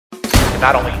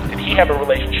not only did he have a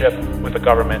relationship with the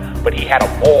government, but he had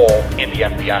a mole in the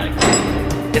FBI.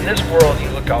 In this world, you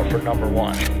look out for number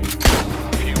one.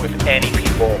 Few, if any,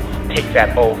 people take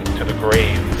that oath to the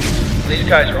grave. These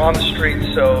guys are on the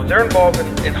street, so they're involved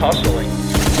in hustling.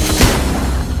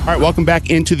 All right, welcome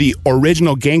back into the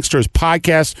original Gangsters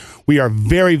podcast. We are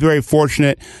very, very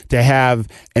fortunate to have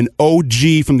an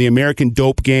OG from the American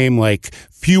dope game like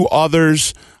few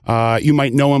others. You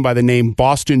might know him by the name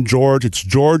Boston George. It's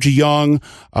George Jung.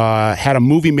 Had a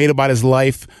movie made about his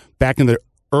life back in the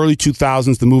early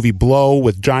 2000s, the movie Blow,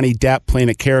 with Johnny Depp playing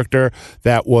a character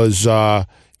that was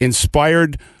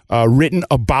inspired, written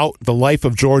about the life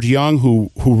of George Jung, who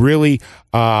really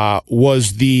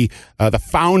was the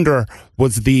founder,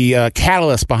 was the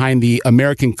catalyst behind the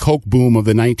American coke boom of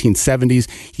the 1970s.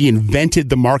 He invented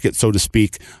the market, so to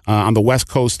speak, on the west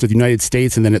coast of the United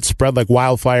States, and then it spread like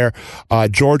wildfire.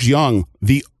 George Jung,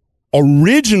 the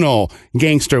original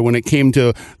gangster when it came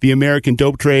to the American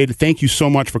dope trade. Thank you so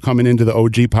much for coming into the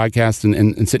OG podcast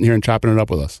and sitting here and chopping it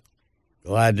up with us.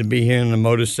 Glad to be here in the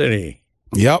Motor City.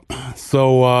 Yep.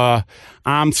 So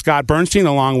I'm Scott Burnstein,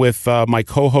 along with my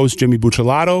co-host Jimmy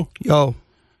Buccellato. Yo.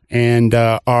 And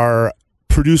our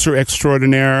producer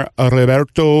extraordinaire,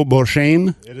 Roberto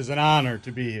Borchain. It is an honor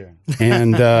to be here.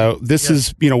 And this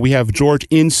is, we have George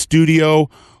in studio.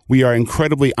 We are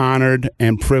incredibly honored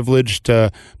and privileged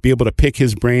to be able to pick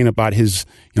his brain about his,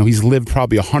 he's lived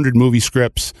probably 100 movie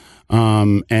scripts.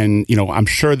 And, I'm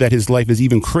sure that his life is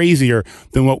even crazier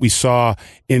than what we saw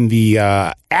in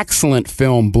the excellent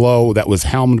film Blow that was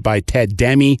helmed by Ted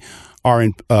Demme.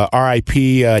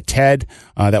 R.I.P. Ted.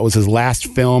 That was his last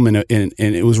film, and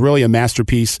it was really a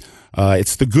masterpiece.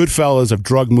 It's the Goodfellas of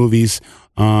drug movies,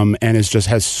 and it just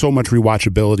has so much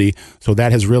rewatchability. So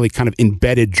that has really kind of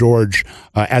embedded George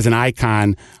as an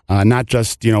icon, not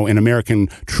just in American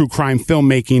true crime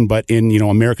filmmaking, but in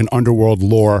American underworld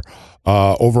lore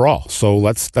overall. So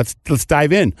let's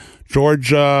dive in,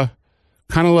 George.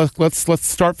 Let's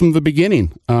start from the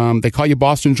beginning. They call you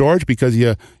Boston George because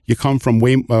you come from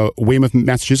Weymouth,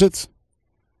 Massachusetts?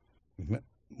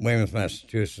 Weymouth,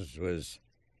 Massachusetts was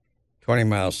 20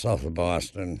 miles south of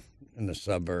Boston in the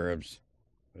suburbs.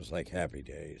 It was like happy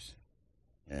days.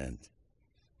 And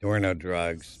there were no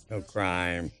drugs, no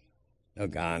crime, no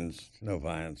guns, no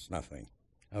violence, nothing.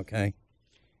 Okay?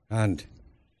 And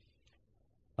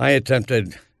I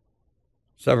attempted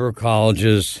several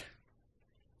colleges.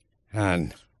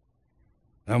 And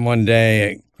on one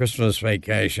day, Christmas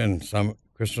vacation, some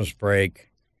Christmas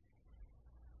break,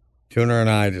 Tuna and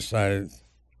I decided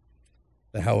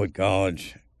the hell with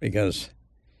college, because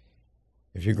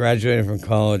if you graduated from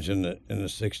college in the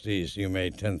 60s, you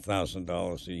made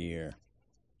 $10,000 a year.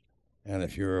 And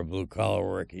if you were a blue-collar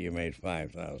worker, you made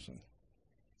 $5,000.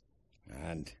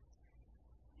 And,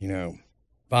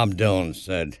 Bob Dylan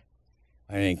said,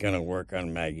 I ain't going to work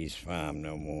on Maggie's farm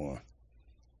no more.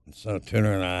 And so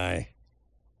Tuna and I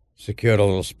secured a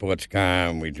little sports car,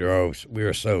 and we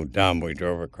were so dumb, we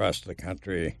drove across the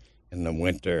country in the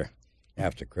winter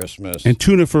after Christmas. And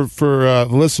Tuna, for the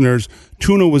listeners,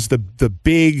 Tuna was the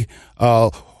big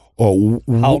Hulk.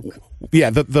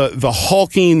 The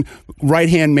hulking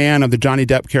right-hand man of the Johnny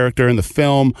Depp character in the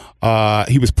film.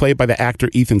 He was played by the actor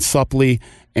Ethan Suplee,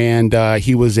 and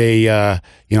he was a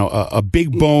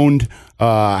big-boned,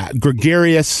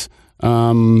 gregarious,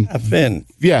 Finn.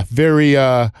 Yeah, very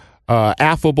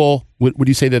affable. Would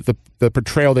you say that the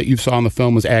portrayal that you saw in the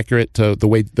film was accurate to the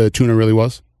way the Tuna really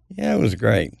was? Yeah, it was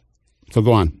great. So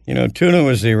go on. Tuna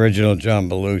was the original John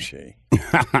Belushi.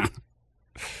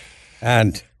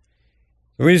 And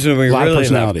the reason we really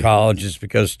left college is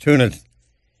because Tuna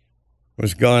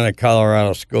was going to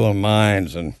Colorado School of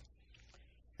Mines, and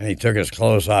he took his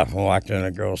clothes off and walked in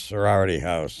a girl's sorority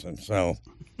house. And so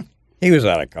he was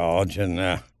out of college, and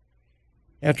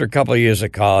after a couple of years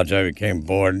of college, I became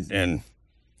bored, and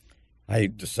I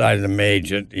decided to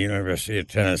major at the University of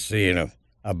Tennessee in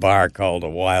a bar called the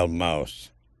Wild Mouse.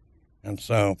 And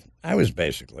so I was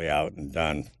basically out and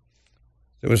done.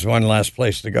 There was one last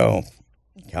place to go,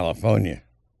 California.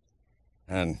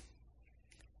 And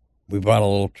we bought a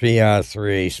little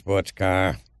TR3 sports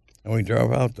car, and we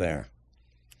drove out there.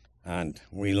 And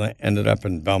we ended up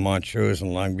in Belmont Shores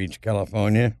in Long Beach,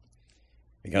 California,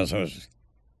 because I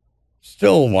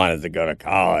still wanted to go to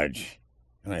college.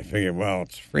 And I figured, well,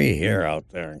 it's free here out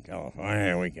there in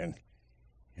California. We can,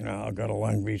 I'll go to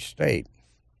Long Beach State.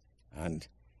 And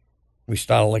we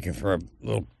started looking for a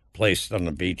little place on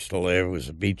the beach to live. It was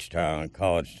a beach town, a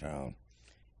college town.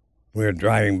 We were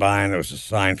driving by, and there was a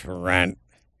sign for rent,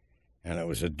 and it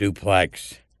was a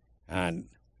duplex. And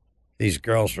these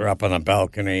girls were up on a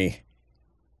balcony,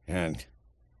 and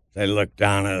they looked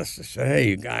down at us and said, "Hey,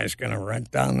 you guys going to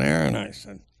rent down there?" And I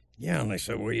said, "Yeah." And they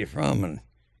said, "Where are you from?" And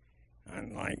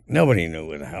I'm like, nobody knew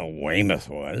where the hell Weymouth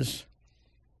was.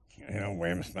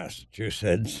 Weymouth,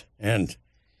 Massachusetts. And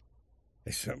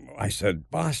I said,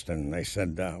 "Boston." They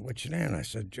said, "What's your name?" I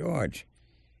said, "George."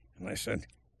 And I said,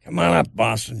 "Come on up,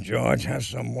 Boston George, have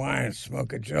some wine and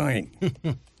smoke a joint."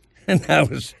 And that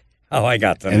was how I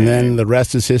got the name. And then the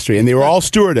rest is history. And they were all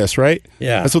stewardess, right?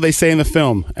 Yeah. That's what they say in the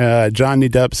film. Johnny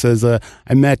Depp says,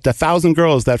 I met 1,000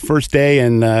 girls that first day,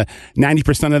 and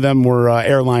 90% of them were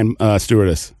airline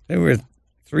stewardess. There were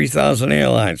 3,000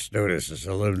 airline stewardesses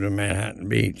that lived in Manhattan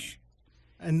Beach.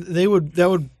 And that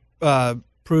would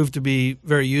prove to be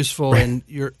very useful in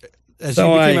your... As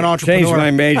so you became an entrepreneur. I changed my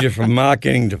major from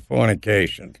marketing to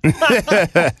fornication.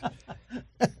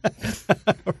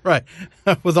 Right.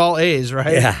 With all A's,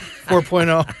 right? Yeah.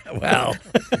 4.0. Well.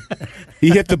 He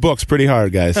hit the books pretty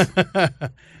hard, guys.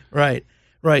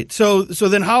 Right. So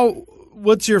then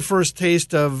what's your first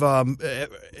taste of,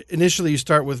 initially you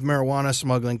start with marijuana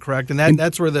smuggling, correct? And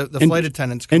that's where the flight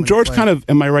attendants come And George into play.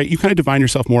 am I right? You kind of define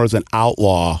yourself more as an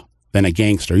outlaw than a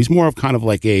gangster. He's more of kind of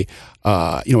like a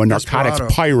narcotics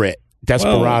pirate.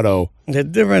 Desperado. Well, the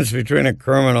difference between a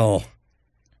criminal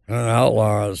and an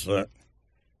outlaw is that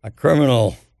a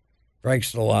criminal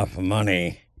breaks the law for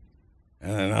money,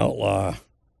 and an outlaw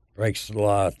breaks the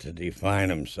law to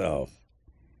define himself.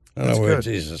 In other words,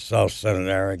 he's a self-centered,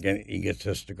 arrogant,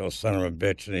 egotistical son of a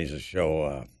bitch, and he's a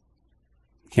show-off.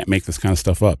 Can't make this kind of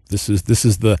stuff up. This is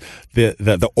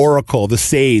the oracle, the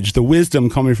sage, the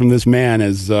wisdom coming from this man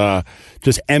is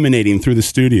just emanating through the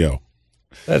studio.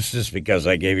 That's just because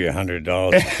I gave you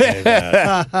 $100 to say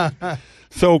that.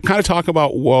 So kind of talk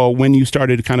about when you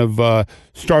started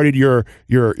started your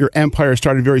empire,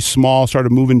 started very small,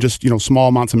 started moving just, small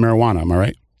amounts of marijuana. Am I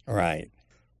right? Right.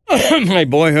 My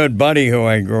boyhood buddy who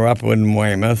I grew up with in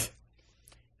Weymouth,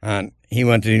 and he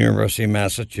went to the University of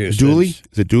Massachusetts. Dooley?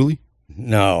 Is it Dooley?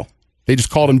 No. They just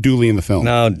called him Dooley in the film.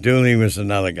 No, Dooley was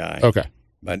another guy. Okay.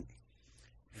 But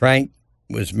Frank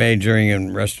was majoring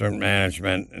in restaurant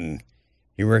management, and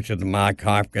he worked at the Mark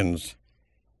Hopkins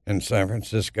in San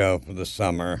Francisco for the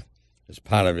summer as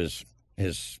part of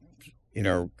his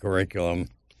curriculum.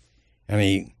 And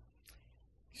he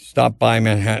stopped by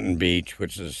Manhattan Beach,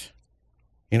 which is,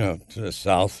 to the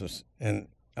south, and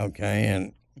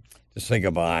to say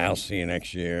goodbye. I'll see you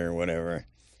next year or whatever.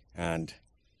 And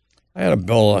I had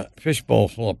a fishbowl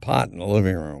full of pot in the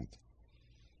living room.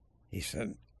 He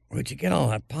said, "Where'd you get all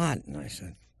that pot?" And I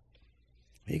said,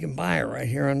 "You can buy it right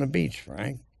here on the beach,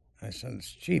 Frank." I said,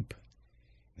 "It's cheap."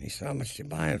 And he said, "How much do you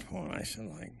buy it for?" And I said,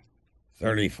 like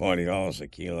 $30, $40 a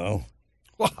kilo.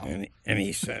 Wow. And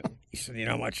he said, "You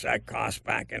know how much that cost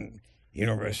back in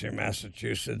University of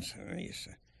Massachusetts?" And he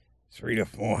said, $300 to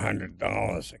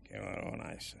 $400 a kilo. And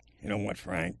I said, "You know what,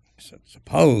 Frank?" I said,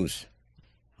 "Suppose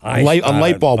a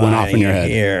light bulb went off in your head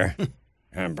here, and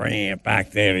I'm bringing it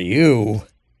back there to you,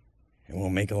 and we'll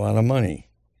make a lot of money."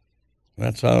 And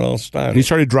that's how it all started. And he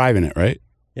started driving it, right?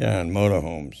 Yeah, in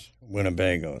motorhomes,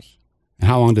 Winnebagos. And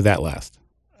how long did that last?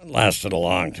 It lasted a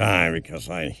long time because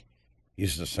I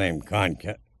used the same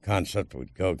concept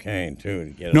with cocaine, too.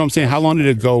 To get I'm saying, how long did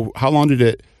it go? How long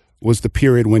was the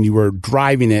period when you were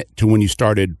driving it to when you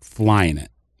started flying it?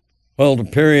 Well, the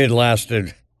period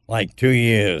lasted like 2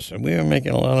 years, and we were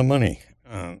making a lot of money.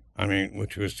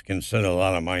 Which was considered a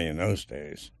lot of money in those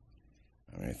days.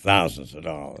 Thousands of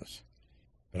dollars.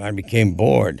 But I became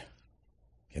bored,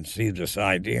 conceived this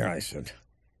idea. I said,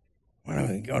 "Why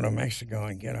don't we go to Mexico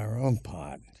and get our own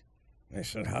pot?" And they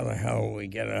said, "How the hell will we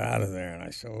get it out of there?" And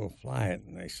I said, "We'll fly it."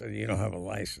 And they said, "You don't have a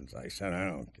license." I said, "I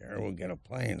don't care. We'll get a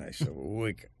plane." I said,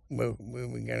 "Where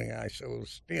we getting?" I said, "We'll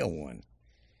steal one."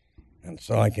 And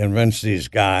so I convinced these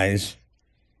guys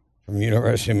from the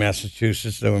University of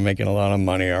Massachusetts that were making a lot of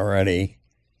money already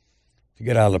to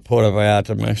get out of the Puerto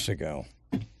Vallarta, Mexico.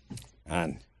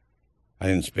 And I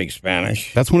didn't speak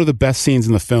Spanish. That's one of the best scenes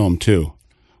in the film, too,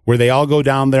 where they all go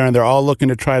down there and they're all looking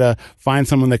to try to find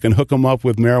someone that can hook them up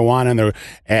with marijuana,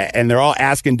 and they're all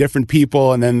asking different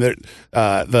people. And then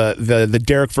the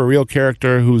Derek for Real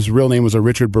character, whose real name was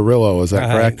Richard Barillo, is that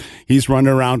correct? He's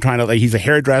running around trying to, he's a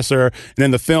hairdresser. And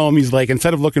in the film, he's like,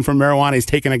 instead of looking for marijuana, he's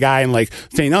taking a guy and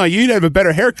saying, "Oh, you'd have a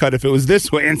better haircut if it was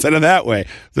this way instead of that way."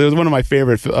 So it was one of my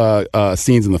favorite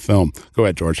scenes in the film. Go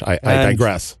ahead, George. I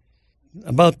digress.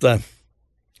 About the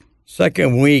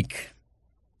second week,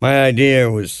 my idea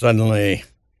was suddenly,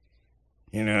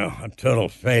 a total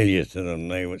failure to them.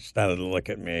 They started to look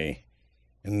at me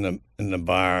in the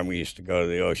bar. We used to go to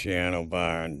the Oceano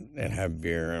bar and have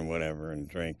beer and whatever and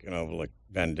drink and overlook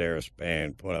Banderas Bay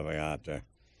and Puerto Vallarta.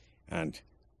 And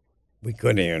we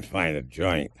couldn't even find a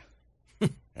joint.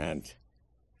 And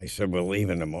they said, we're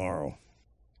leaving tomorrow.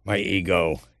 My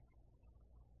ego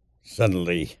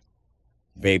suddenly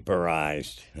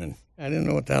vaporized, and I didn't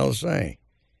know what the hell to say.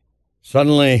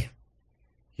 Suddenly,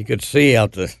 you could see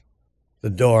out the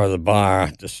door of the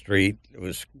bar, the street. It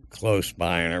was close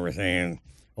by and everything. And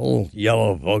old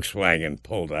yellow Volkswagen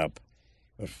pulled up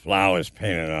with flowers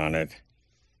painted on it.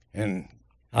 And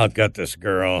out got this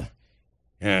girl,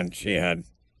 and she had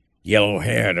yellow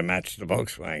hair to match the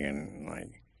Volkswagen.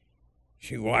 Like,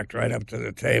 she walked right up to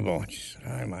the table. She said,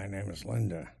 hi, my name is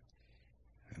Linda.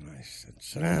 And I said,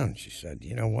 sit down. She said,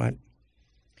 you know what?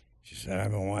 She said,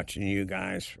 I've been watching you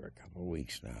guys for a couple of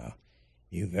weeks now.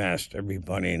 You've asked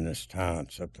everybody in this town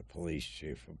except the police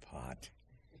chief for pot.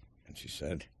 And she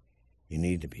said, you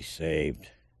need to be saved.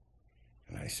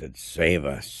 And I said, save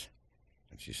us.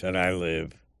 And she said, I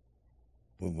live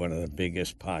with one of the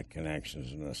biggest pot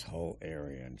connections in this whole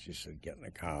area. And she said, get in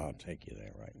the car, I'll take you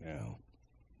there right now.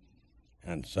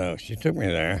 And so she took me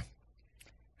there,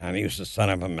 and he was the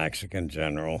son of a Mexican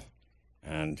general,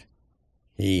 and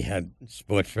he had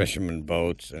sport fisherman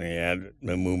boats, and he had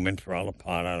the movement for all the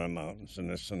pot out of the mountains and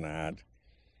this and that.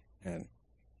 And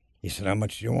he said, how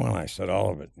much do you want? I said,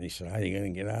 all of it. And he said, how are you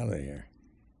going to get out of here?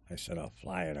 I said, I'll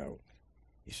fly it out.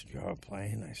 He said, you have a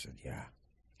plane? I said, yeah.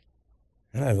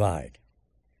 And I lied.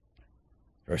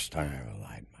 First time I ever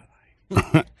lied in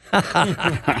my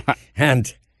life.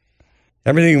 And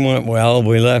everything went well.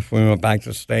 We left. We went back to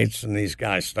the States, and these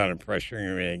guys started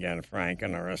pressuring me again, Frank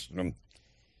and the rest of them.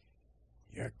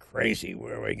 You're crazy.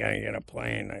 Where are we going to get a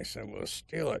plane? I said, we'll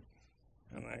steal it.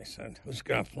 And I said, who's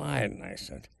going to fly it? And I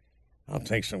said, I'll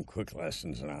take some quick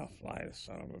lessons, and I'll fly the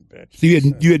son of a bitch. So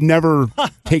you had never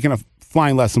taken a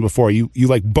flying lesson before. You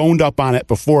like boned up on it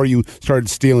before you started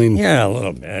stealing. Yeah, a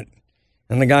little bit.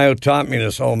 And the guy who taught me,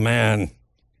 this old man,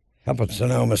 up at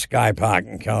Sonoma Sky Park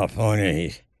in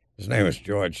California, his name was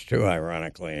George, too,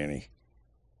 ironically, and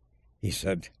he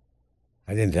said,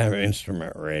 I didn't have an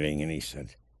instrument rating, and he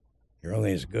said, you're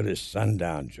only as good as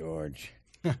sundown, George.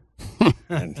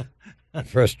 And the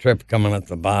first trip coming up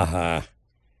to Baja,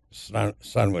 the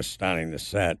sun was starting to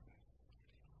set.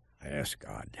 I asked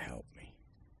God to help me.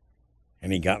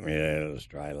 And he got me there to those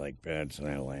dry lake beds, and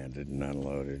I landed and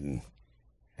unloaded. And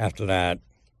after that,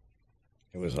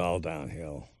 it was all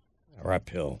downhill, or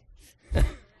uphill.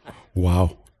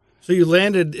 Wow. So you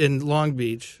landed in Long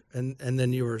Beach, and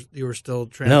then you were still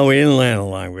No, we didn't land in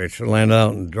Long Beach. We landed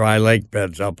out in dry lake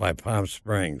beds out by Palm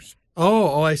Springs.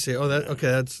 Oh, I see. Oh,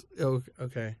 that's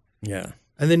okay. Yeah.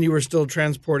 And then you were still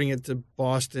transporting it to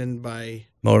Boston by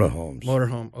motorhomes.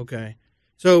 Motorhome, okay.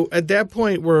 So at that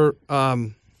point, was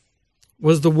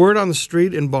the word on the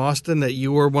street in Boston that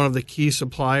you were one of the key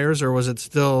suppliers, or was it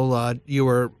still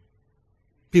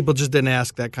people just didn't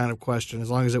ask that kind of question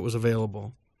as long as it was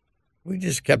available? We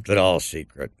just kept it all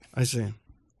secret. I see.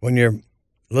 When you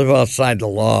live outside the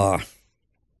law,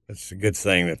 it's a good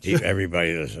thing that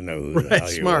everybody doesn't know who the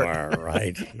hell you are,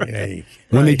 right?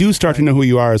 When they do start to know who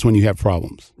you are is when you have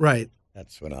problems. Right.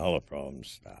 That's when all the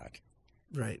problems start.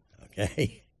 Right.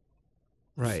 Okay?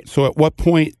 Right. So at what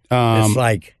point... it's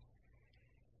like,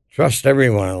 trust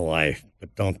everyone in life,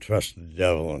 but don't trust the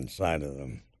devil inside of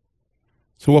them.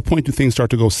 So at what point do things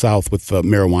start to go south with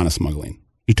marijuana smuggling?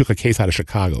 You took a case out of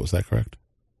Chicago, is that correct?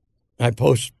 I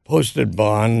posted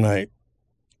bond,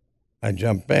 I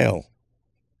jumped bail.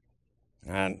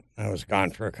 And I was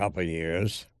gone for a couple of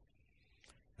years.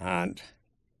 And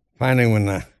finally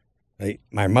when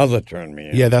my mother turned me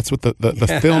in. Yeah, that's what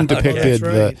the film depicted.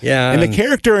 That's right. And the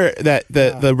character that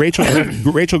the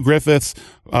Rachel Griffiths,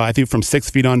 I think from 6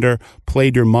 Feet Under,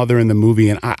 played your mother in the movie,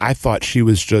 and I thought she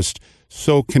was just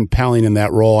so compelling in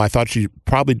that role. I thought she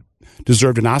probably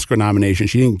deserved an Oscar nomination.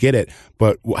 She didn't get it,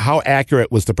 but how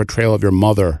accurate was the portrayal of your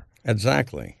mother?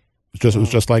 Exactly. It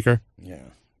was just like her? Yeah.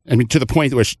 I mean, to the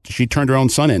point where she turned her own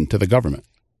son in to the government.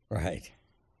 Right.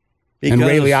 And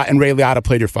Ray Liotta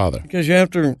played your father. Because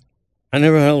I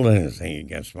never held anything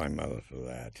against my mother for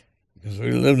that. Because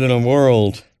we lived in a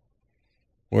world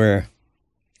where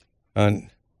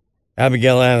on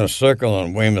Abigail Adams Circle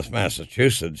in Weymouth,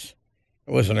 Massachusetts,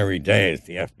 it wasn't every day that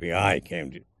the FBI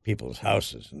came to people's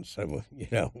houses and said,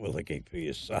 well, we're looking for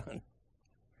your son.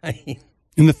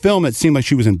 In the film, it seemed like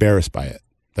she was embarrassed by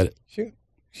it.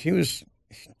 She was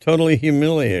totally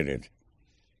humiliated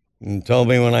and told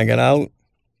me when I got out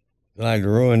that I'd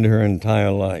ruined her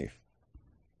entire life.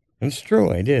 And it's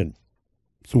true, I did.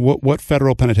 So what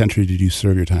federal penitentiary did you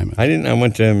serve your time in? I didn't. I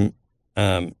went to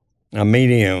a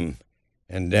medium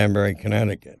in Danbury,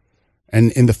 Connecticut.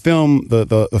 And in the film,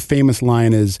 the famous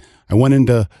line is, I went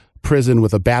into prison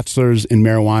with a bachelor's in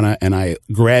marijuana, and I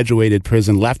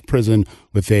left prison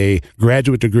with a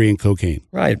graduate degree in cocaine.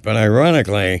 Right, but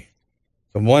ironically,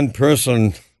 the one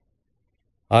person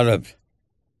out of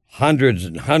hundreds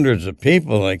and hundreds of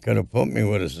people they could have put me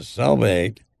with as a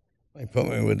cellmate, they put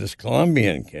me with this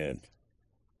Colombian kid.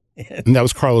 And that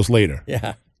was Carlos later.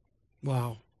 Yeah.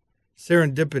 Wow.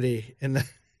 Serendipity in the...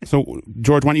 So,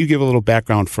 George, why don't you give a little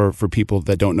background for people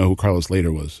that don't know who Carlos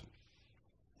later was?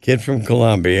 Kid from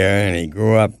Colombia, and he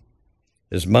grew up,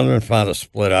 his mother and father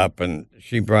split up, and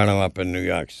she brought him up in New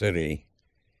York City.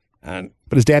 But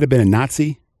his dad had been a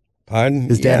Nazi? Pardon?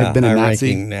 His dad had been a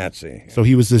Nazi? Nazi. So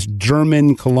he was this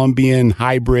German-Colombian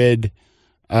hybrid,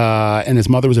 and his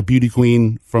mother was a beauty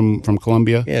queen from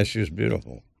Colombia? Yeah, she was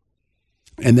beautiful.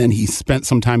 And then he spent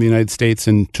some time in the United States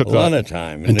and took a lot of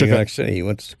time in New York City. He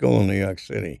went to school in New York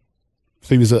City.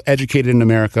 So he was educated in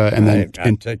America, and then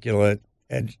articulate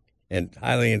and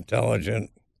highly intelligent.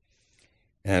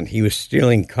 And he was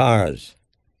stealing cars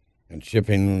and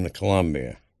shipping them to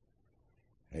Colombia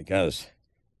because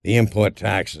the import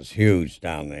tax is huge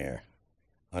down there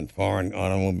on foreign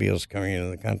automobiles coming into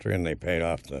the country, and they paid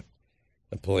off the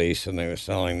police, and they were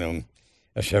selling them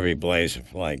a Chevy Blazer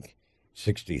for like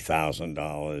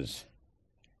 $60,000,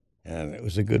 and it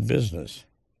was a good business,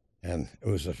 and it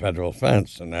was a federal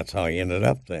offense, and that's how he ended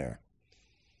up there.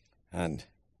 And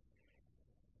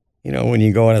you know, when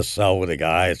you go in a cell with a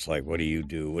guy, it's like, what do you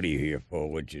do? What are you here for?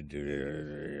 What'd you do?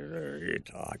 You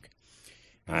talk.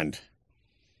 And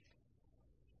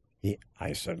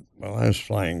I said, well, I was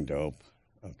flying dope,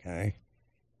 okay,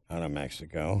 out of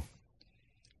Mexico.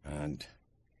 And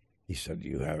he said,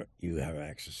 you have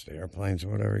access to airplanes or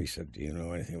whatever? He said, do you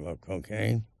know anything about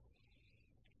cocaine?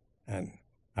 And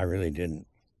I really didn't.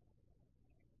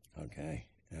 Okay.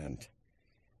 And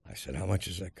I said, how much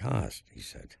does it cost? He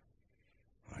said,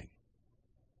 like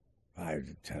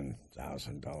 $5,000 to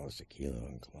 $10,000 a kilo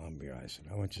in Colombia. I said,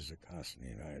 how much does it cost in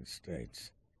the United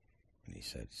States? And he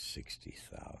said, $60,000.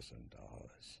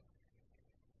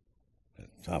 At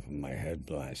the top of my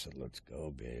head, I said, let's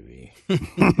go, baby.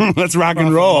 Let's rock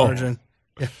and roll.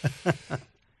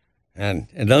 And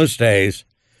in those days,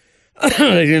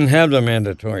 they didn't have the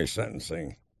mandatory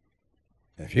sentencing.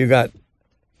 If you got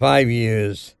 5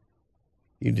 years,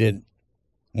 you did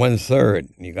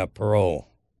 1/3, and you got parole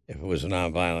if it was a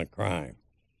nonviolent crime.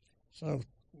 So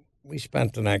we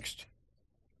spent the next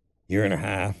year and a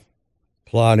half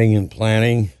plotting and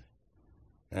planning,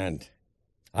 and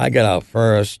I got out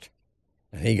first,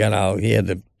 and he got out. He had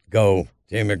to go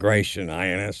to immigration,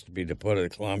 INS, to be deported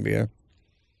to Colombia.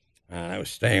 And I was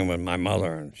staying with my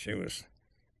mother, and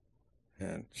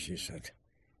she said,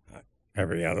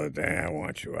 every other day, I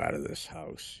want you out of this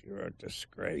house. You're a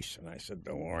disgrace. And I said,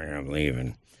 don't worry, I'm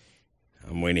leaving.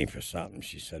 I'm waiting for something.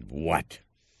 She said, what?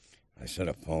 I said,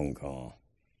 a phone call.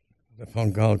 The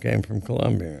phone call came from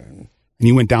Colombia. And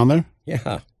you went down there?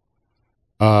 Yeah.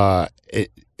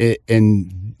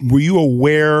 And were you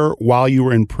aware while you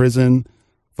were in prison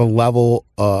the level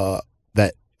of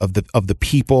the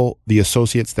people, the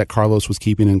associates that Carlos was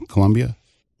keeping in Colombia?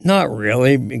 Not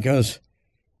really, because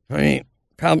I mean,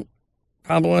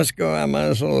 Pablo Escobar might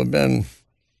as well have been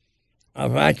a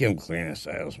vacuum cleaner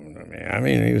salesman to me. I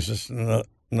mean, he was just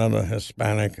another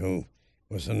Hispanic who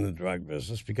was in the drug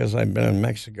business, because I'd been in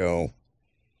Mexico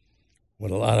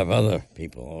with a lot of other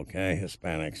people, okay,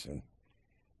 Hispanics,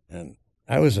 and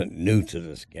I wasn't new to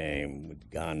this game with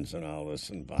guns and all this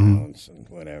and violence and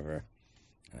whatever.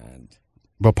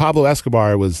 But Pablo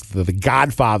Escobar was the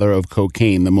godfather of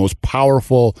cocaine, the most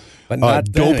powerful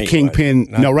dope kingpin.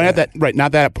 Not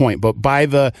at that point, but by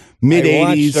the mid-'80s. I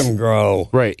watched him grow.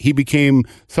 Right. He became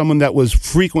someone that was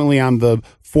frequently on the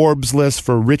Forbes list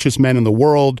for richest men in the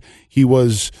world. He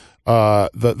was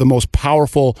the most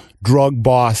powerful drug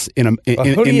boss in the entire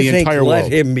world. Who do you think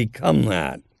let him become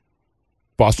that?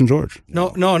 Boston George.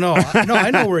 No. I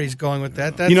know where he's going with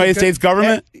that. That's United States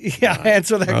government?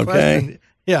 Answer that question.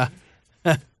 Yeah.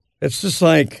 It's just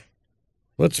like,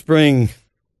 let's bring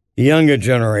the younger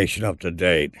generation up to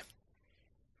date.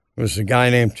 There was a guy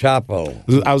named Chapo.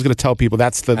 I was going to tell people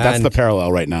that's the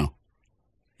parallel right now.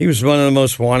 He was one of the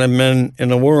most wanted men in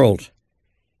the world.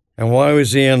 And why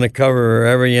was he on the cover of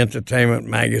every entertainment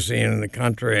magazine in the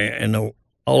country and all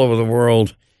over the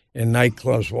world, in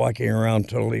nightclubs, walking around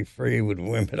totally free with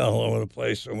women all over the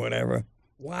place or whatever?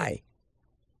 Why?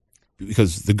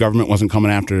 Because the government wasn't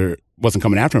coming after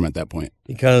him at that point.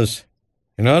 Because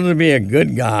in order to be a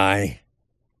good guy,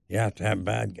 you have to have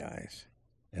bad guys,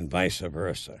 and vice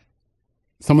versa.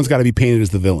 Someone's got to be painted as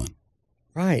the villain.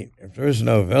 Right. If there is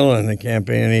no villain, there can't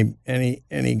be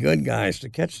any good guys to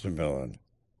catch the villain.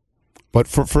 But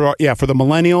for the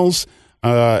millennials,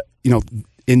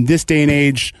 in this day and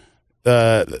age,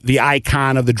 the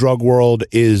icon of the drug world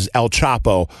is El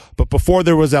Chapo. But before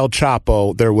there was El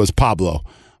Chapo, there was Pablo.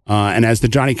 And as the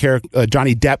Johnny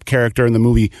Depp character in the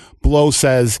movie Blow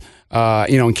says,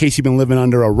 in case you've been living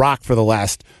under a rock for the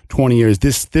last 20 years,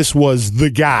 this was the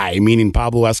guy, meaning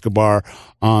Pablo Escobar.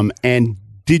 And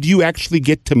did you actually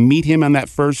get to meet him on that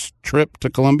first trip to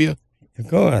Colombia? Of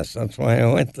course, that's why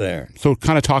I went there. So,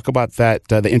 kind of talk about that,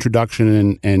 the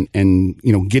introduction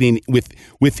and getting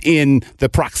within the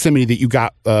proximity that you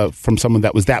got from someone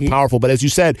that was that powerful, but as you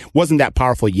said, wasn't that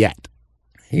powerful yet.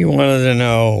 He wanted to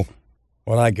know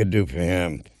what I could do for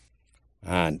him,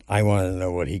 and I wanted to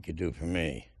know what he could do for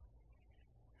me.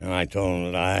 And I told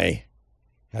him that I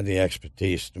had the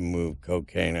expertise to move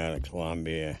cocaine out of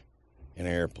Colombia in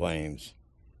airplanes.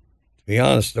 To be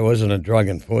honest, there wasn't a drug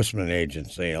enforcement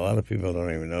agency. A lot of people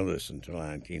don't even know this until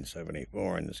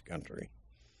 1974 in this country.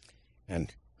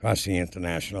 And crossing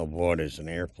international borders in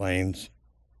airplanes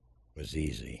was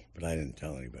easy, but I didn't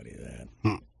tell anybody that.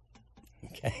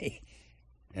 Okay?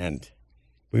 And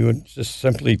we were just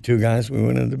simply two guys. We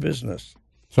went into business.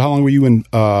 So how long were you in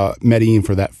Medellin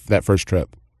for that first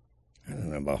trip? I don't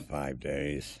know, about 5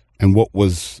 days. And what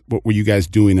were you guys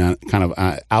doing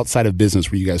outside of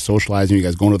business? Were you guys socializing? Were you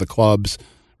guys going to the clubs?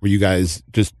 Were you guys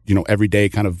just, every day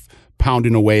kind of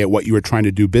pounding away at what you were trying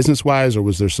to do business-wise? Or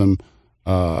was there some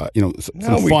fun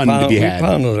to be had? We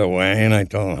pounded away, and I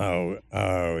told him how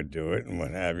I would do it and what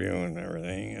have you and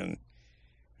everything.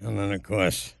 And then, of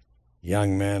course,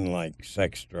 young men like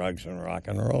sex, drugs, and rock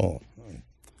and roll.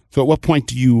 So at what point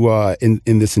do you, in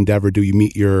this endeavor, do you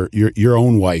meet your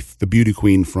own wife, the beauty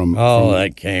queen from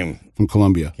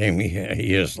Colombia? Came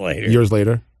years later. Years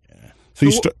later? Yeah. So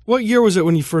what year was it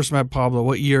when you first met Pablo?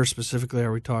 What year specifically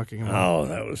are we talking about? Oh,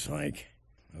 that was like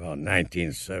about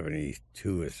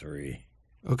 1972 or 3.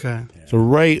 Okay. Yeah. So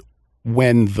right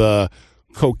when the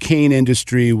cocaine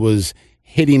industry was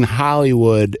hitting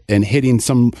Hollywood and hitting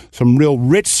some real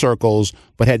rich circles,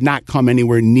 but had not come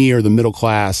anywhere near the middle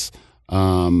class.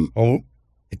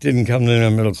 It didn't come to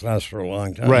the middle class for a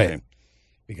long time, right?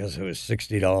 Because it was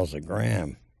 $60 a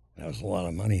gram. That was a lot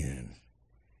of money then,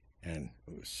 and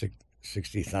it was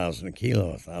 60,000 a kilo,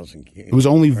 1,000 kilos. It was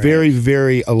only very,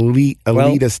 very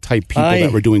elitist type people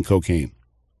that were doing cocaine.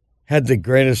 Had the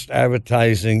greatest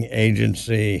advertising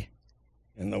agency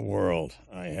in the world.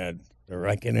 I had the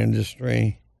record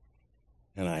industry,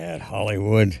 and I had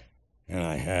Hollywood, and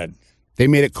I had. They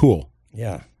made it cool.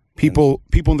 Yeah. People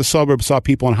in the suburbs saw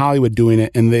people in Hollywood doing it,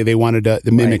 and they wanted to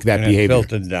mimic that behavior. It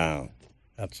filtered down.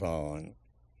 That's all. And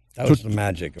that was the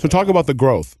magic. So talk about the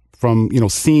growth from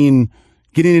getting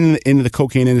into the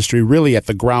cocaine industry really at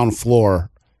the ground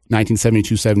floor,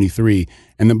 1972, 73,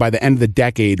 and then by the end of the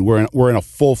decade, we're in a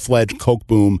full-fledged coke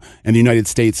boom, and the United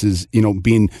States is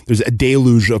there's a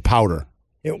deluge of powder.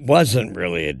 It wasn't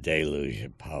really a deluge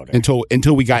of powder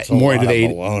until we got more into the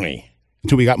 80s.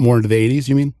 Until we got more into the 80s,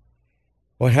 you mean?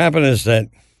 What happened is that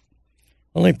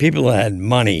only people that had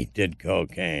money did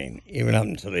cocaine, even up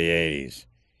until the 80s.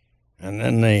 And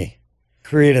then they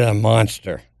created a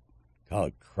monster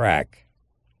called crack.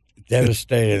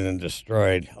 Devastated and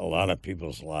destroyed a lot of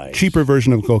people's lives. Cheaper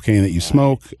version of cocaine that you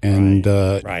smoke and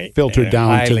filtered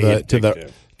down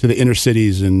to the inner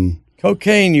cities. And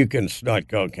cocaine, you can snort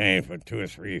cocaine for 2 or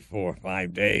 3, 4,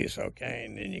 5 days, okay,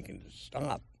 and then you can just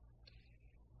stop.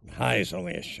 High is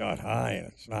only a short high, and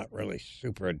it's not really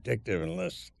super addictive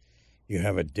unless you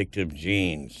have addictive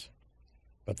genes.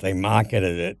 But they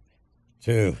marketed it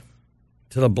to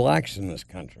the blacks in this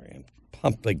country and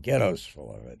pumped the ghettos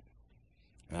full of it.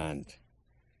 And,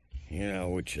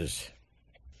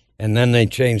 and then they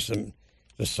changed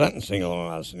the sentencing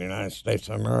laws in the United States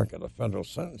of America, the federal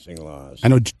sentencing laws. I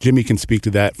know Jimmy can speak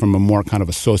to that from a more kind of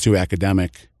a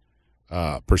socio-academic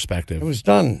perspective. It was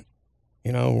done.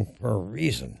 For a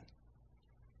reason.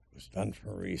 It was done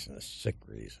for a reason, a sick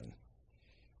reason.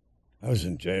 I was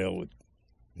in jail with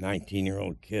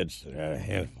 19-year-old kids that had a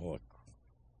handful of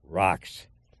rocks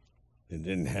that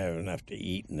didn't have enough to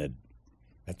eat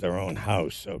at their own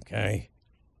house, okay?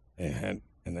 And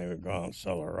they would go out and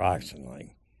sell the rocks, and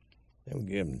they would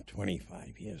give them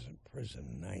 25 years in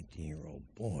prison, a 19-year-old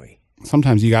boy.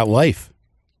 Sometimes you got life.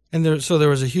 And there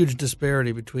was a huge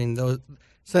disparity between those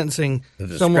sentencing. The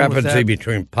discrepancy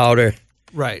between powder.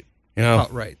 Right.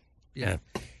 Right. Yeah.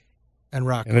 And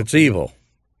rock. And it's evil.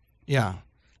 Yeah.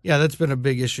 Yeah, that's been a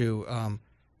big issue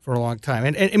for a long time.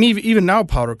 And even now,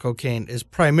 powder cocaine is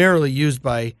primarily used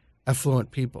by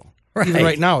affluent people. Right. Even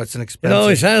right now, it's an expensive. It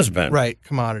always has been. Right,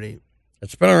 commodity.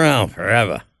 It's been around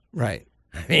forever. Right.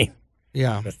 I mean,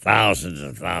 yeah, for thousands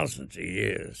and thousands of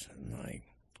years. And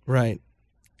right.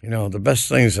 The best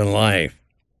things in life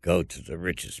go to the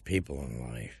richest people in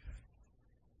life.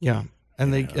 Yeah,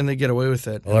 and they get away with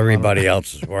it. Well, everybody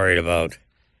else is worried about,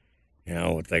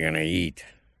 what they're going to eat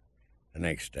the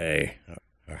next day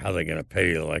or how they're going to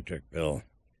pay the electric bill.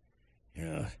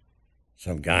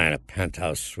 Some guy in a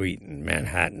penthouse suite in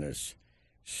Manhattan is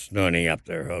snorting up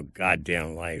their whole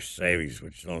goddamn life savings,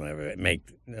 which they'll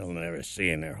never see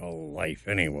in their whole life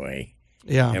anyway.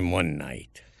 Yeah. In one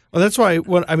night. Well, that's why.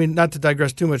 Not to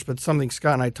digress too much, but something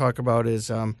Scott and I talk about is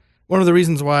one of the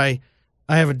reasons why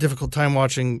I have a difficult time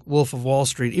watching Wolf of Wall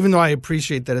Street, even though I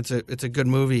appreciate that it's a good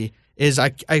movie. Is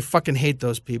I fucking hate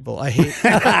those people. I hate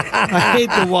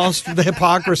the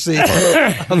hypocrisy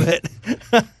of it.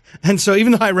 And so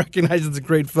even though I recognize it's a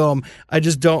great film, I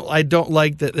don't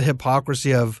like the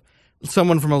hypocrisy of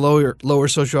someone from a lower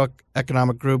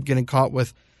socioeconomic group getting caught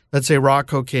with, let's say, raw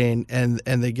cocaine and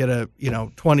they get a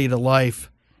 20 to life,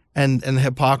 and the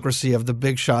hypocrisy of the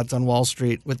big shots on Wall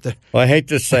Street with the. Well, I hate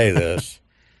to say this.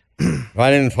 If I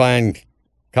didn't find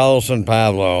Carlos and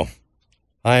Pablo,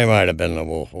 I might have been the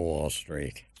Wolf of Wall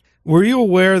Street. Were you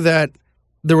aware that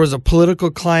there was a political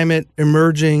climate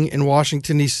emerging in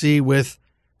Washington, D.C.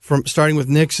 starting with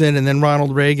Nixon and then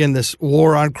Ronald Reagan, this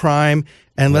war on crime,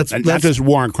 and let's not just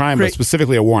war on crime, but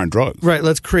specifically a war on drugs. Right.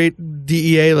 Let's create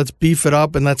DEA. Let's beef it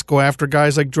up, and let's go after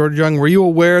guys like George Jung. Were you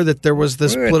aware that there was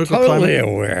this political totally climate?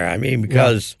 Aware.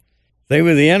 Because they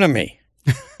were the enemy,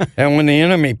 and when the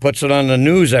enemy puts it on the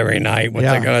news every night, what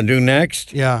they're going to do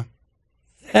next? Yeah.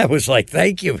 That was like,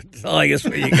 thank you for telling us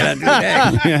what you're going to do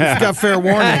next. You've got fair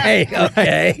warning. Hey,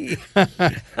 okay.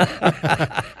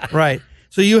 Right.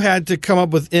 So you had to come up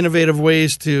with innovative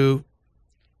ways to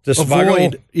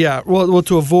avoid,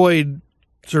 to avoid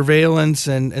surveillance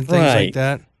and things like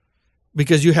that,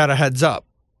 because you had a heads up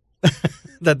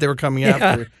that they were coming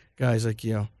after guys like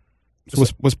you. So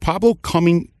was Pablo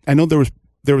coming? I know there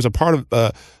was a part of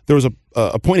there was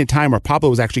a point in time where Pablo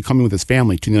was actually coming with his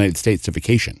family to the United States to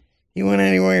vacation. He went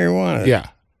anywhere he wanted. Yeah,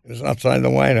 it was outside the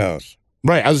White House.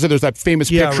 Right. I was there's that famous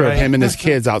picture of him and his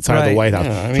kids outside the White House.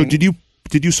 Yeah, so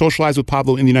did you socialize with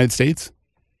Pablo in the United States?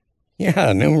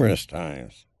 Yeah, numerous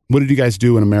times. What did you guys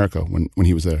do in America when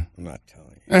he was there? I'm not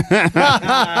telling you.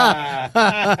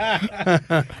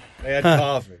 They had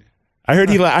coffee. I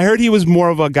heard he was more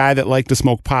of a guy that liked to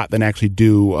smoke pot than actually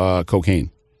do cocaine.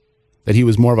 That he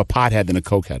was more of a pothead than a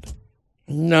cokehead.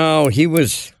 No, he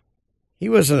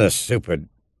wasn't a stupid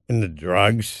into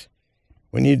drugs.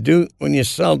 When you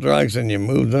sell drugs and you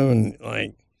move them,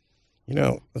 and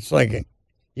it's like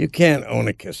you can't own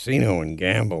a casino and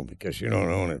gamble because you don't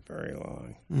own it very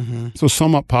long. Mm-hmm. So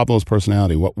sum up Pablo's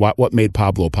personality. What made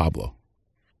Pablo Pablo?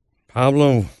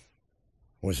 Pablo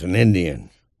was an Indian,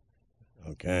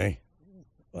 okay?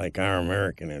 Like our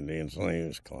American Indians, only he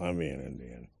was Colombian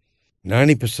Indian.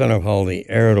 90% of all the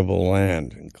arable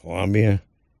land in Colombia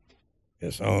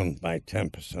is owned by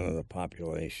 10% of the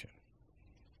population.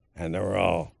 And they were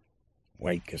all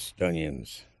white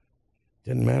Castilians.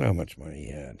 Didn't matter how much money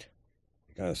he had,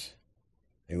 because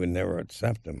they would never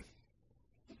accept him.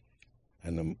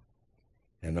 And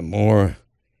the more,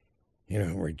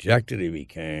 rejected he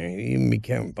even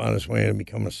became on his way to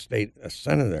become a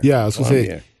senator. Yeah, I was going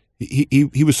to say,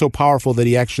 he was so powerful that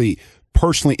he actually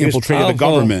personally infiltrated the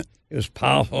government. He was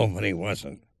powerful, but he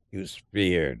wasn't. He was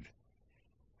feared.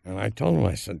 And I told him,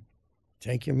 I said,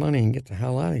 take your money and get the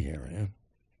hell out of here, man.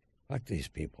 Fuck these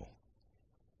people.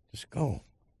 Just go.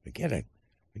 Forget it.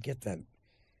 Forget that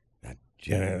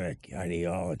genetic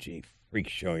ideology freak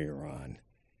show you're on.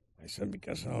 I said,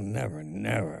 because I'll never,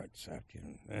 never accept you.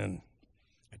 And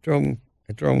I drove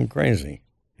him crazy.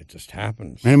 It just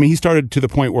happens. I mean, he started to the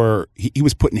point where he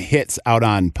was putting hits out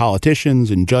on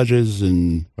politicians and judges.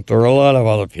 But there were a lot of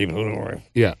other people who were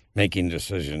making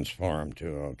decisions for him,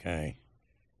 too, okay?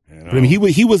 But I mean,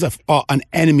 he was an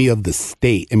enemy of the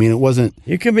state. I mean, it wasn't.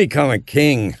 You can become a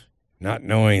king not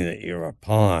knowing that you're a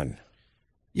pawn.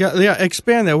 Yeah.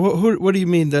 Expand that. What do you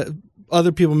mean that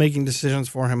other people making decisions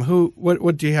for him?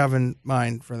 What do you have in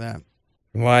mind for that?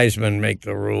 Wise men make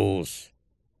the rules,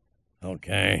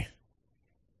 okay,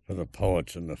 for the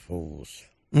poets and the fools.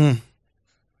 Mm.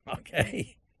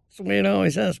 Okay, that's the way it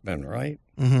always has been, right?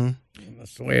 Mm-hmm.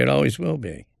 That's the way it always will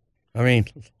be. I mean,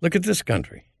 look at this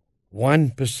country.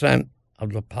 1%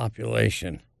 of the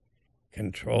population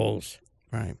controls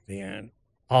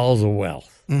all the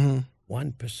wealth. Mm-hmm.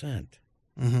 1%.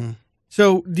 Mm-hmm.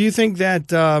 So do you think that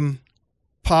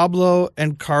Pablo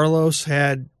and Carlos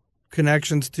had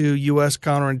connections to U.S.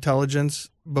 counterintelligence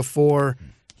before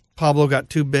Pablo got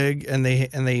too big and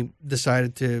they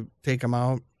decided to take him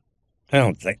out? I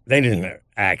don't think they didn't have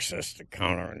access to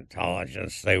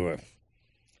counterintelligence. They were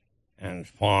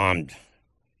informed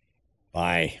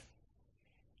by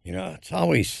You know, it's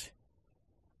always,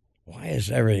 why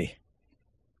is every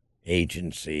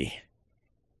agency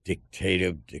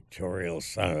dictatorial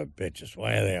son of bitches?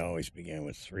 Why do they always begin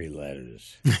with 3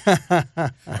 letters?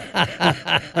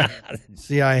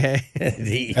 CIA.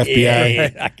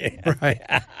 FBI. Right.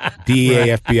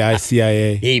 DEA, FBI,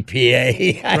 CIA.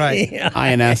 EPA. Right.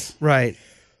 INS. Right.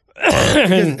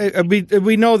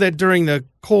 We know that during the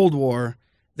Cold War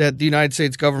that the United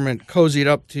States government cozied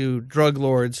up to drug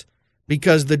lords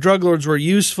because the drug lords were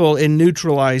useful in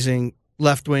neutralizing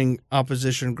left-wing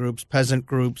opposition groups, peasant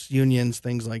groups, unions,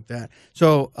 things like that.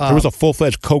 So there was a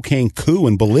full-fledged cocaine coup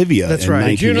in Bolivia. That's in right.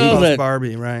 Did you know that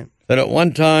Barbie, right? That at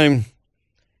one time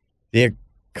the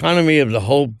economy of the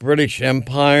whole British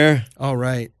Empire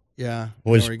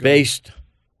was based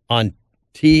on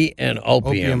tea and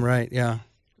opium. Right, yeah.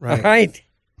 Right. All right?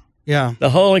 Yeah. The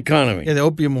whole economy. Yeah, the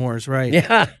opium wars, right.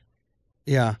 Yeah.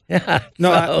 Yeah. Yeah.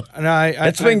 No, so,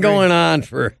 it's been going on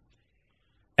for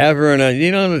ever. And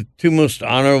you know the 2 most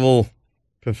honorable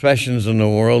professions in the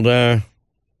world are,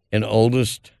 and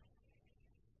oldest?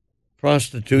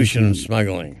 Prostitution and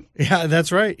smuggling. Yeah,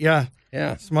 that's right. Yeah.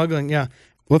 Yeah. Smuggling, yeah.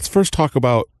 Let's first talk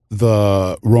about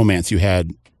the romance you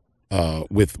had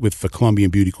with the Colombian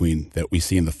beauty queen that we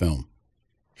see in the film.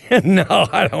 No,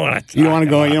 I don't want to. You don't want to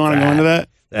go. You don't want to go into that.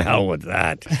 The hell with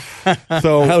that.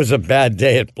 So that was a bad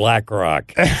day at Black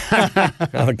Rock.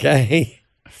 Okay.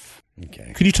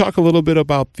 Could you talk a little bit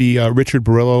about the Richard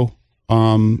Barillo?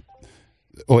 In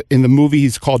the movie,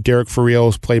 he's called Derek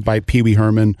Farios, played by Pee Wee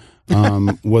Herman.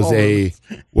 Was a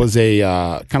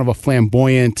kind of a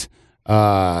flamboyant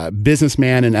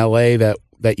businessman in L.A.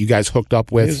 that you guys hooked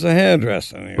up with. He was a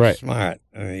hairdresser. And he was right. Smart,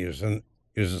 and he was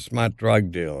a smart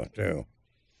drug dealer too.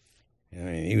 I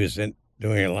mean, he was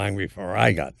doing it long before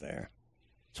I got there.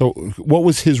 So, what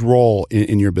was his role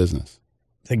in your business?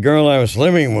 The girl I was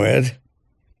living with,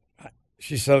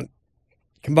 she said,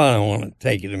 "Come on, I want to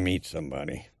take you to meet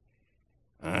somebody."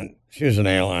 And she was an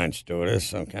airline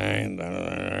stewardess, okay, and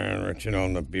Richard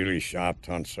owned a beauty shop,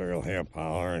 tonsorial hair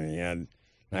parlor, and he had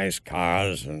nice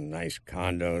cars and nice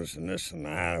condos and this and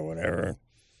that or whatever.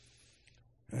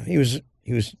 And he was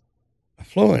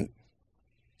affluent.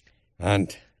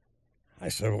 And I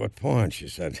said, "What for?" And she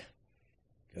said,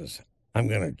 "Because I'm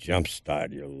going to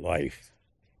jumpstart your life,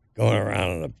 going around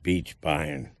on the beach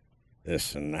buying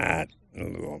this and that."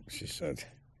 And she said,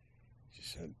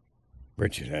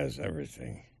 "Richard has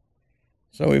everything."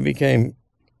 So we became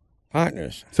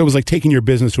partners. So it was like taking your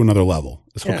business to another level.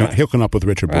 It's hooking up with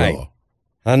Richard Barillo.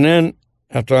 And then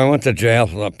after I went to jail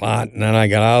for the pot, and then I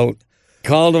got out,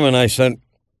 called him and I said,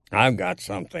 "I've got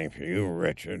something for you,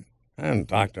 Richard." I hadn't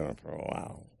talked to him for a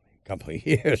while, a couple of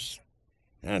years.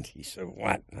 And he said,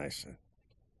 "What?" And I said,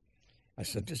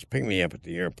 "Just pick me up at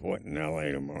the airport in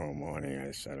L.A. tomorrow morning."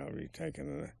 I said, "I'll be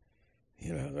taking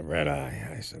the red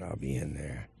eye." I said, "I'll be in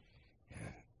there."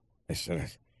 And I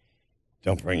said,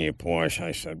 "Don't bring your Porsche."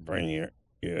 I said, "Bring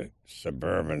your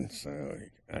Suburban." So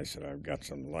I said, "I've got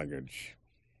some luggage."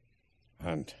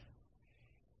 And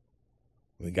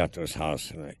we got to his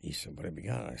house, and he said, "What have you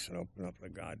got?" I said, "Open up the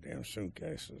goddamn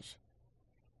suitcases."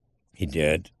 He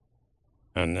did.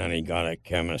 And then he got a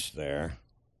chemist there.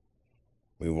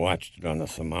 We watched it on the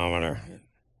thermometer.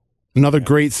 Another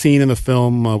great scene in the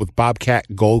film with Bobcat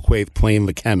Goldthwait playing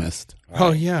the chemist. Right.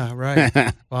 Oh, yeah,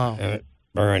 right. Wow. And it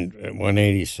burned at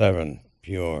 187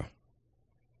 pure.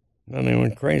 And then they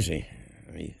went crazy.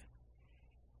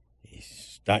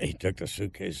 He took the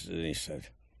suitcases and he said,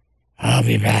 "I'll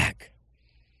be back."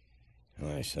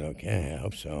 And I said, "Okay, I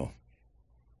hope so."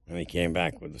 And he came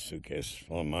back with the suitcases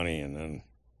full of money, and then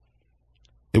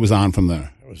it was on from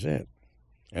there. That was it.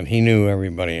 And he knew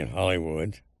everybody in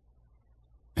Hollywood.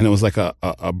 And it was like a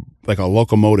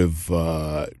locomotive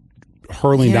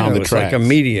hurling down the tracks. It was like a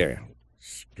meteor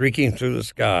streaking through the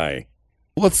sky.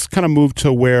 Let's kind of move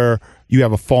to where you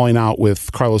have a falling out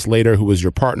with Carlos Later, who was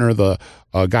your partner, the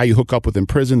guy you hook up with in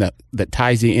prison that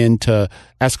ties you into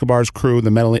Escobar's crew, the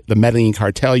Medellin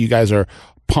cartel. You guys are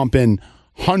pumping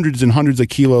hundreds and hundreds of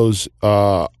kilos,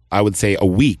 I would say, a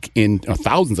week, in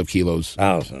thousands of kilos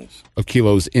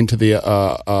into the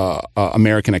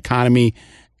American economy.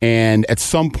 And at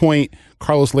some point,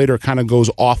 Carlos Later kind of goes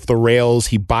off the rails.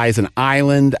 He buys an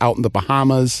island out in the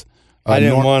Bahamas. I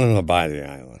didn't want him to buy the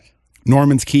island.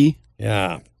 Norman's Key?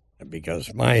 Yeah,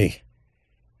 because my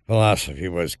philosophy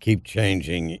was keep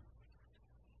changing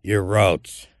your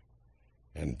routes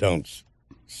and don't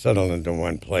settle into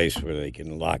one place where they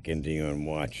can lock into you and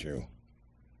watch you.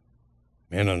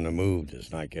 Man on the move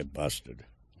does not get busted.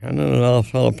 And then it all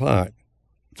fell apart.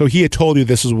 So he had told you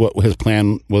this is what his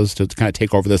plan was, to kind of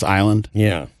take over this island?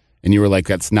 Yeah. And you were like,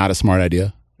 that's not a smart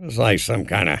idea? It was like some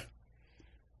kind of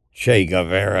Che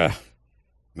Guevara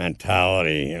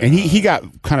mentality. You know? And he got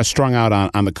kind of strung out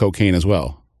on the cocaine as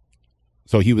well.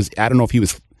 So he was, I don't know if he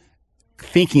was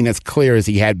thinking as clear as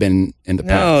he had been in the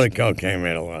past. No, the cocaine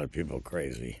made a lot of people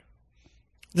crazy.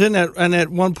 Then at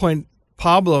one point,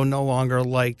 Pablo no longer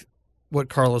liked what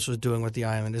Carlos was doing with the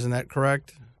island. Isn't that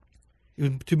correct? He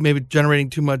was maybe generating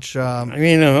too much. I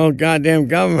mean, the whole goddamn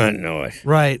government knew it.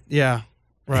 Right. Yeah.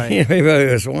 Right.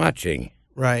 Everybody was watching.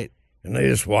 Right. And they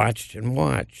just watched and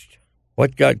watched.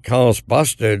 What got Carlos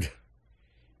busted,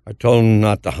 I told him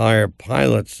not to hire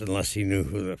pilots unless he knew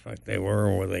who the fuck they were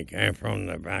or where they came from,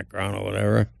 their background or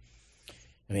whatever.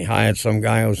 And he hired some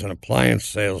guy who was an appliance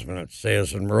salesman at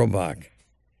Sayers and Roebuck.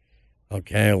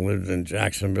 Okay, lived in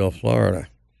Jacksonville, Florida.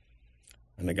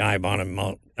 And the guy bought him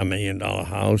 $1 million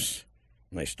house,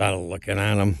 and they started looking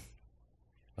at him,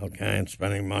 okay, and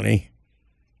spending money.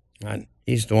 And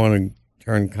he's the one who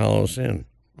turned Carlos in,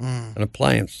 an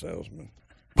appliance salesman.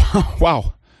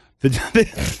 Wow.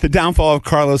 The downfall of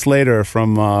Carlos later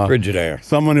from Frigidaire.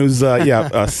 Someone who's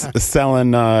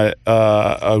selling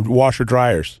washer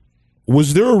dryers.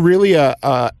 Was there really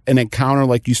an encounter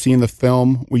like you see in the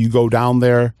film where you go down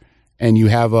there and you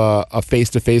have a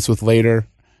face-to-face with later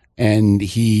and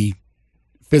he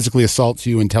physically assaults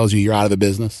you and tells you you're out of the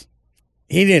business?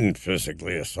 He didn't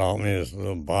physically assault me. His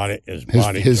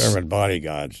German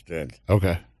bodyguards did.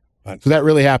 Okay. So that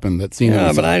really happened, that scene?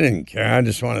 Yeah, but I didn't care. I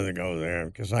just wanted to go there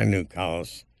because I knew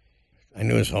Carlos. I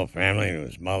knew his whole family, I knew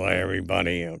his mother,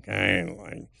 everybody, okay?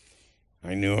 And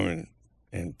I knew him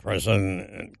in prison.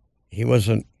 And he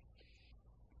wasn't,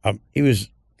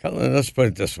 let's put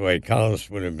it this way, Carlos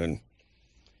would have been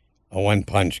a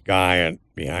one-punch guy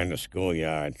behind the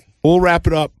schoolyard. We'll wrap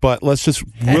it up, but let's just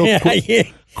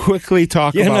quickly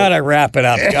talk about... You're not a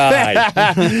wrap-it-up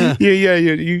guy.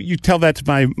 You tell that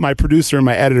to my producer and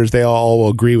my editors. They all will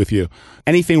agree with you.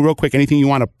 Anything real quick, anything you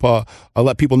want to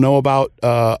let people know about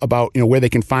where they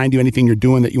can find you, anything you're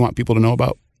doing that you want people to know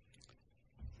about?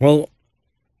 Well,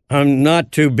 I'm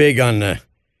not too big on the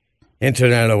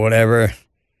internet or whatever,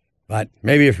 but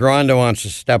maybe if Rhonda wants to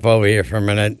step over here for a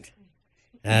minute...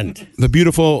 And the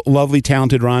beautiful, lovely,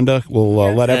 talented Rhonda will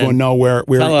let everyone know where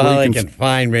they can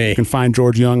find me. You can find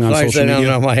George Jung on social media. I don't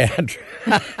know my address.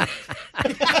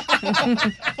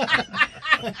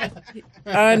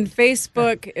 On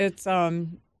Facebook, it's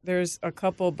there's a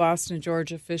couple Boston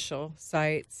George official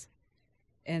sites,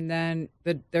 and then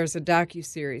there's a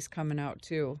docuseries coming out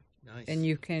too. Nice. And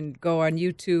you can go on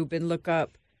YouTube and look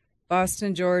up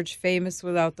Boston George, Famous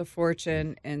Without the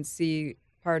Fortune, and see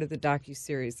part of the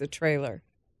docuseries, the trailer.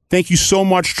 Thank you so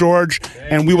much, George,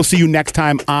 and we will see you next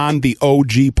time on the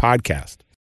OG Podcast.